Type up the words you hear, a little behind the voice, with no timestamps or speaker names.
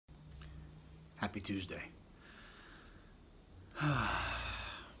Happy Tuesday.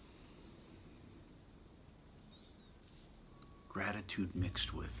 Gratitude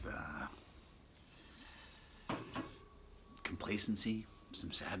mixed with complacency,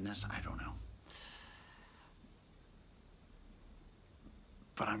 some sadness, I don't know.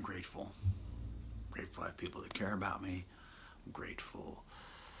 But I'm grateful. Grateful I have people that care about me. I'm grateful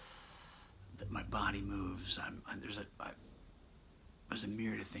that my body moves. There's a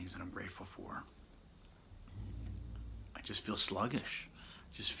myriad of things that I'm grateful for. I just feel sluggish.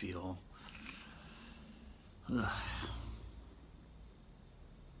 I just feel I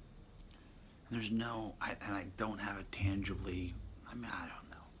don't have it tangibly. I don't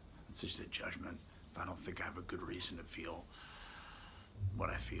know. It's just a judgment. If I don't think I have a good reason to feel what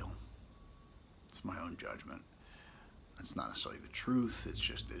I feel, it's my own judgment. That's not necessarily the truth. It's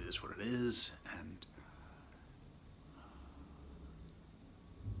just, it is what it is. And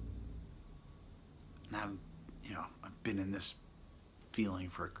I've been in this feeling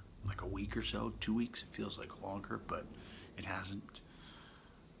for like a week or so, 2 weeks. It feels like longer, but it hasn't.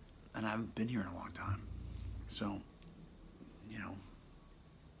 And I haven't been here in a long time. So,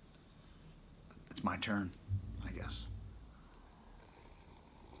 it's my turn, I guess.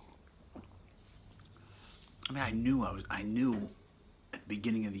 I mean, I knew at the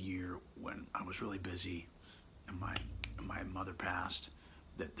beginning of the year when I was really busy and my mother passed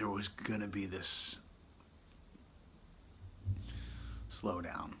that there was gonna be this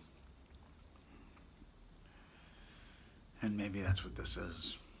slowdown. And maybe that's what this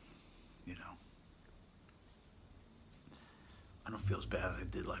is, I don't feel as bad as I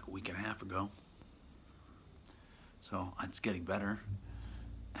did like a week and a half ago. So it's getting better.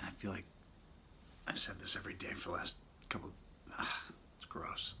 And I feel like I've said this every day for the last couple. It's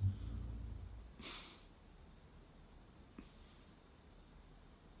gross.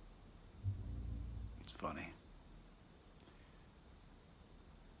 It's funny.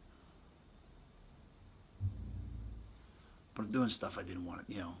 But I'm doing stuff I didn't want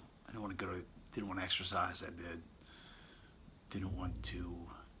to, I didn't want to didn't want to exercise, I did. Didn't want to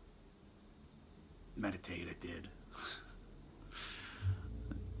meditate, I did.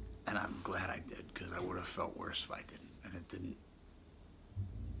 And I'm glad I did, because I would have felt worse if I didn't. And it didn't,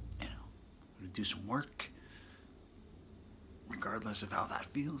 I'm going to do some work, regardless of how that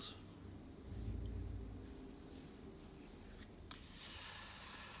feels.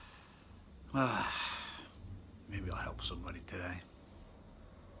 Maybe I'll help somebody today.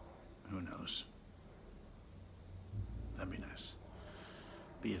 Who knows? That'd be nice.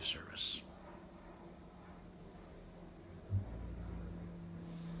 Be of service.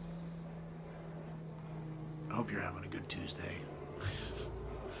 I hope you're having a good Tuesday.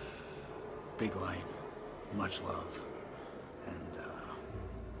 Big light, much love, and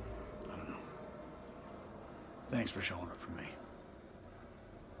I don't know. Thanks for showing up for me.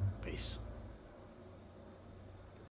 Peace.